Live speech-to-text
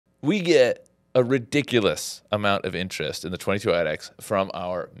we get a ridiculous amount of interest in the 22 IDEX from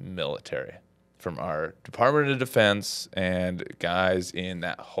our military, from our Department of Defense and guys in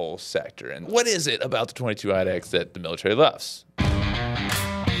that whole sector. And what is it about the 22 IDEX that the military loves?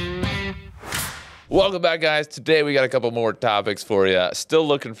 Welcome back, guys. Today we got a couple more topics for you. Still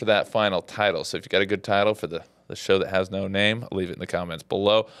looking for that final title. So if you got a good title for the show that has no name, leave it in the comments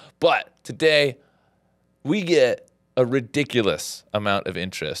below. But today we get a ridiculous amount of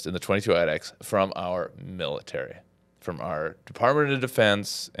interest in the 22 IDEX from our military, from our Department of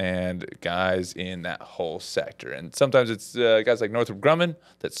Defense and guys in that whole sector. And sometimes it's guys like Northrop Grumman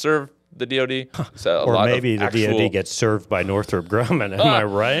that serve the DoD. So or maybe the DoD gets served by Northrop Grumman. Am I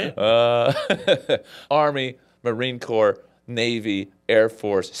right? Army, Marine Corps, Navy, Air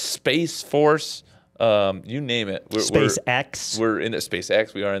Force, Space Force, you name it. SpaceX. We're in the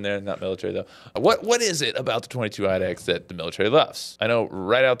SpaceX. We are in there, not military though. What is it about the 22 IDEX that the military loves? I know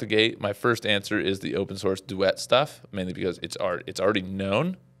right out the gate, my first answer is the open source Duet stuff, mainly because it's already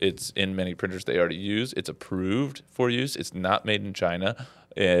known. It's in many printers they already use. It's approved for use. It's not made in China,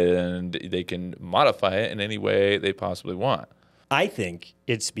 and they can modify it in any way they possibly want. I think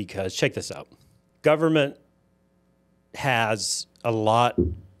it's because, check this out, government has a lot.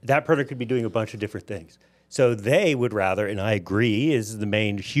 That printer could be doing a bunch of different things. So they would rather, and I agree, is the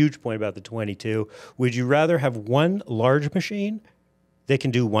main huge point about the 22, would you rather have one large machine that can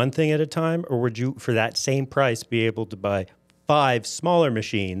do one thing at a time, or would you, for that same price, be able to buy 5 smaller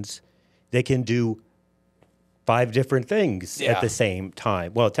machines that can do 5 different things at the same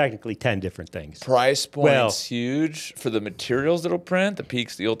time? Well, technically 10 different things. Price point's huge for the materials that'll print. The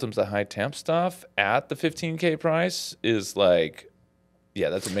PEKKs, the ULTEMs, the high temp stuff at the 15K price is like, yeah,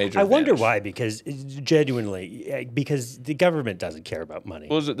 that's a major advantage. Wonder why, because genuinely, because the government doesn't care about money.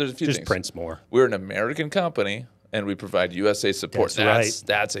 Well, there's a few things. Just prints more. We're an American company, and we provide USA support.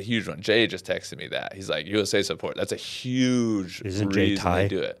 That's a huge one. Jay just texted me that. He's like, USA support. That's a huge reason they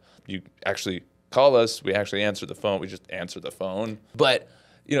do it. You actually call us. We actually answer the phone. We just answer the phone. But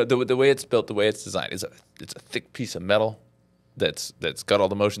you know, the way it's built, the way it's designed, it's a thick piece of metal that's got all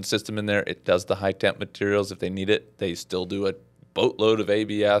the motion system in there. It does the high temp materials if they need it. They still do a boatload of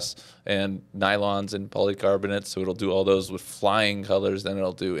ABS and nylons and polycarbonates, so it'll do all those with flying colors. Then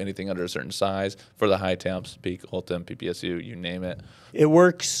it'll do anything under a certain size for the high temps, PEKK, ULTEM, PPSU, you name it. It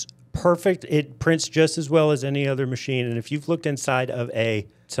works perfect. It prints just as well as any other machine. And if you've looked inside of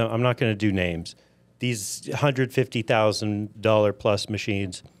so I'm not going to do names, these $150,000 plus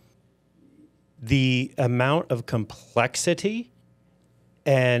machines, the amount of complexity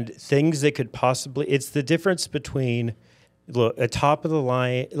and things that could possibly, it's the difference between a top of the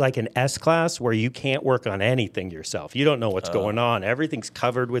line, like an S-Class, where you can't work on anything yourself. You don't know what's going on. Everything's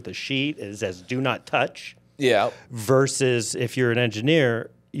covered with a sheet. It says do not touch. Yeah. Versus if you're an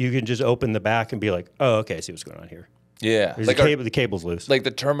engineer, you can just open the back and be like, oh, okay, I see what's going on here. Yeah. Like the cable's loose. Like the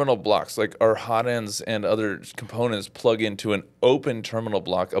terminal blocks, like our hot ends and other components plug into an open terminal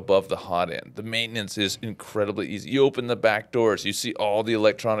block above the hot end. The maintenance is incredibly easy. You open the back doors, you see all the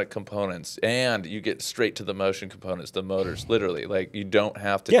electronic components, and you get straight to the motion components, the motors, literally. Like you don't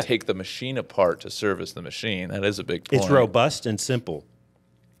have to take the machine apart to service the machine. That is a big point. It's robust and simple,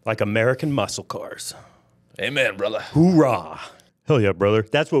 like American muscle cars. Amen, brother. Hoorah. Hell yeah, brother.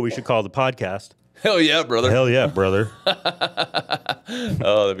 That's what we should call the podcast. Hell yeah, brother. Hell yeah, brother.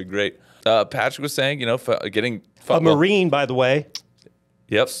 Oh, that'd be great. Patrick was saying, you know, getting... A Marine, by the way.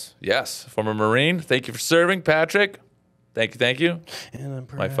 Yes. Former Marine. Thank you for serving, Patrick. Thank you.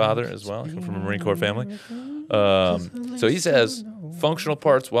 My father as well. I come from a Marine Corps family. So he says, functional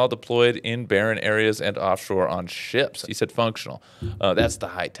parts while deployed in barren areas and offshore on ships. He said functional. That's the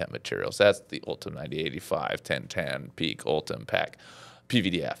high temp materials. That's the ULTEM 9085, 1010, PEKK, ULTEM, PEKK,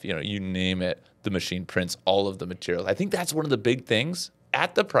 PVDF. You know, you name it. The machine prints all of the materials. I think that's one of the big things.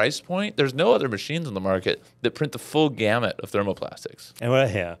 At the price point, there's no other machines on the market that print the full gamut of thermoplastics. And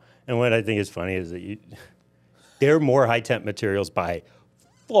what I think is funny is that there are more high temp materials by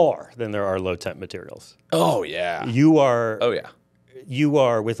far than there are low temp materials. Oh yeah. You are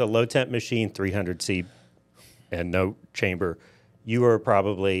with a low temp machine, 300C and no chamber, you are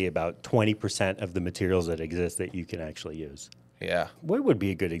probably about 20% of the materials that exist that you can actually use. Yeah. What would be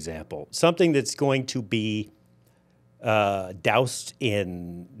a good example? Something that's going to be doused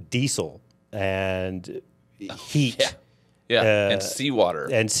in diesel and heat. And seawater.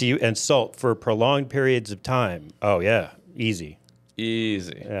 And salt for prolonged periods of time. Oh, yeah. Easy.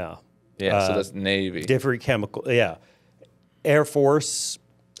 Yeah. Yeah, so that's Navy. Different chemical. Yeah. Air Force,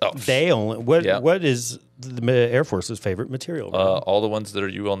 they only... What is the Air Force's favorite material? All the ones that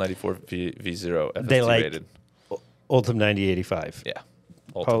are UL94 V0 FST they like rated. ULTEM 9085. Yeah.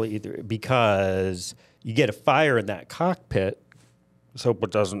 Polyether, because you get a fire in that cockpit. Let's hope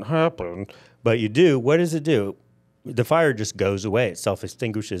it doesn't happen. But you do. What does it do? The fire just goes away. It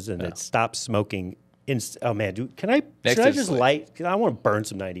self-extinguishes and it stops smoking. Oh, man. Should I just light? Because I want to burn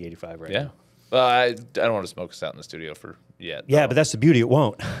some 9085 right now. Well, I don't want to smoke us out in the studio yet. Yeah, but that's the beauty. It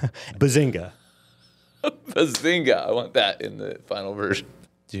won't. Bazinga. Bazinga. I want that in the final version.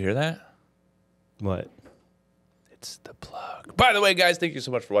 Do you hear that? What? It's the plug. By the way, guys, thank you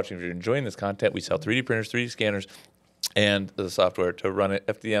so much for watching. If you're enjoying this content, we sell 3D printers, 3D scanners, and the software to run it,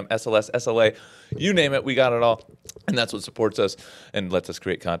 FDM, SLS, SLA, you name it, we got it all. And that's what supports us and lets us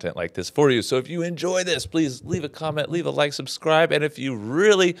create content like this for you. So if you enjoy this, please leave a comment, leave a like, subscribe. And if you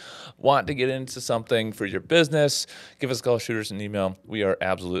really want to get into something for your business, give us a call, shoot us an email. We are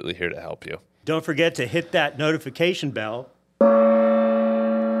absolutely here to help you. Don't forget to hit that notification bell.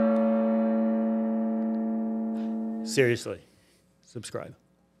 Seriously, subscribe.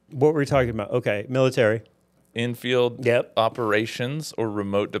 What were we talking about? Okay, military. In-field operations or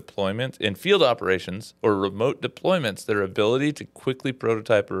remote deployments. In-field operations or remote deployments, their ability to quickly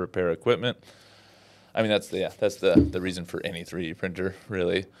prototype or repair equipment. I mean, that's the reason for any 3D printer,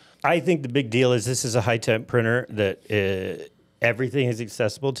 really. I think the big deal is this is a high-temp printer that everything is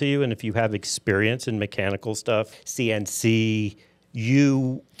accessible to you, and if you have experience in mechanical stuff, CNC,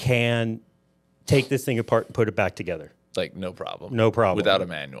 you can take this thing apart and put it back together. Like, no problem. No problem. Without a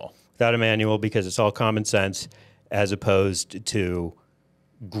manual. Without a manual, because it's all common sense, as opposed to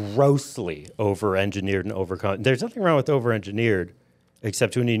grossly over-engineered and over-. There's nothing wrong with over-engineered,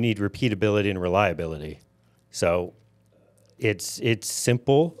 except when you need repeatability and reliability. So it's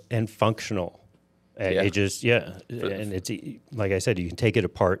simple and functional. It just, and it's, like I said, you can take it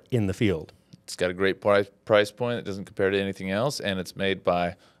apart in the field. It's got a great price point. It doesn't compare to anything else, and it's made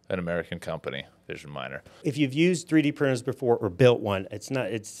by an American company, Vision Minor. If you've used 3D printers before or built one,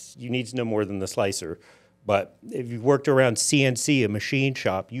 you need to know more than the slicer. But if you've worked around CNC, a machine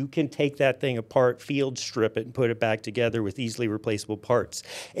shop, you can take that thing apart, field strip it, and put it back together with easily replaceable parts.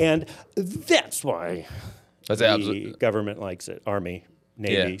 And that's why the government likes it. Army,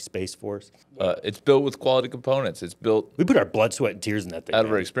 Navy, Space Force. It's built with quality components. It's built. We put our blood, sweat, and tears in that thing. Out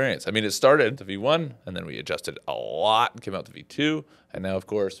of our experience. I mean, it started the V1, and then we adjusted a lot and came out the V2. And now, of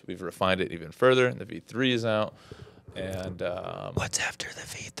course, we've refined it even further, and the V3 is out. And what's after the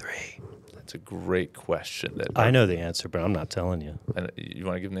V3? That's a great question. I know the answer, but I'm not telling you. And you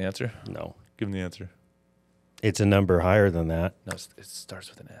want to give him the answer? No. Give him the answer. It's a number higher than that. No, it starts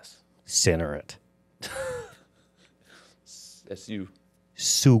with an S. Cinerate. S-U.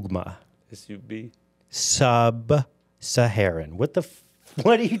 Sugma. S-U-B. Sub-Saharan. What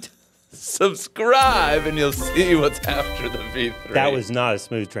are you... Subscribe and you'll see what's after the V3. That was not a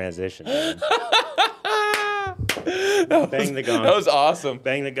smooth transition. Bang the gong. That was awesome.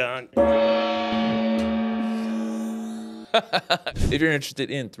 Bang the gong. If you're interested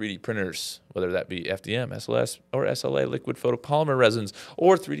in 3D printers, whether that be FDM, SLS, or SLA liquid photopolymer resins,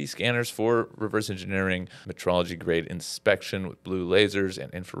 or 3D scanners for reverse engineering, metrology grade inspection with blue lasers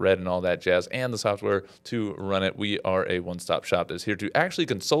and infrared and all that jazz, and the software to run it, we are a one-stop shop that's here to actually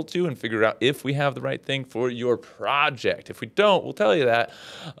consult you and figure out if we have the right thing for your project. If we don't, we'll tell you that.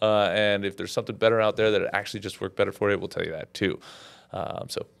 And if there's something better out there that actually just work better for you, we'll tell you that too.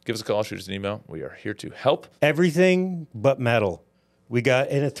 So give us a call, shoot us an email. We are here to help. Everything but metal. We got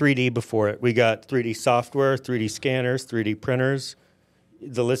in a 3D before it. We got 3D software, 3D scanners, 3D printers.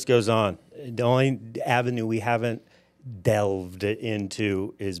 The list goes on. The only avenue we haven't delved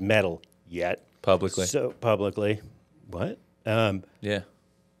into is metal yet. Publicly. So publicly. What? Yeah. Yeah,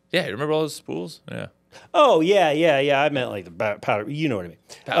 you remember all those spools? Yeah. Oh, yeah. I meant like the powder. You know what I mean.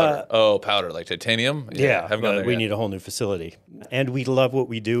 Powder. Powder, like titanium? Yeah, we need a whole new facility. And we love what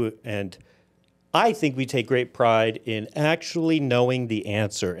we do, and I think we take great pride in actually knowing the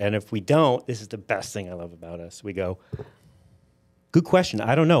answer. And if we don't, this is the best thing I love about us. We go, good question.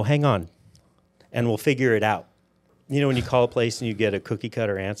 I don't know. Hang on. And we'll figure it out. You know when you call a place and you get a cookie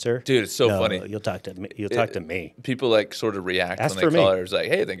cutter answer? Dude, it's so funny. You'll talk to me. You'll talk to me. People like sort of react Ask when they call it. It's like,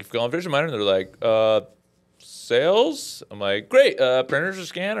 hey, thank you for calling Vision Minor. And they're like, sales? I'm like, great. Printers or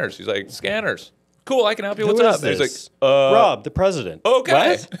scanners? He's like, scanners. Cool, I can help you. What's up? He's like, Rob, the president.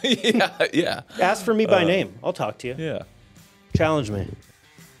 Okay. What? Yeah. Ask for me by name. I'll talk to you. Yeah. Challenge me.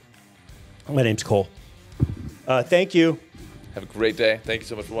 My name's Cole. Thank you. Have a great day. Thank you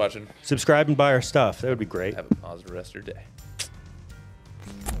so much for watching. Subscribe and buy our stuff. That would be great. Have a positive rest of your day.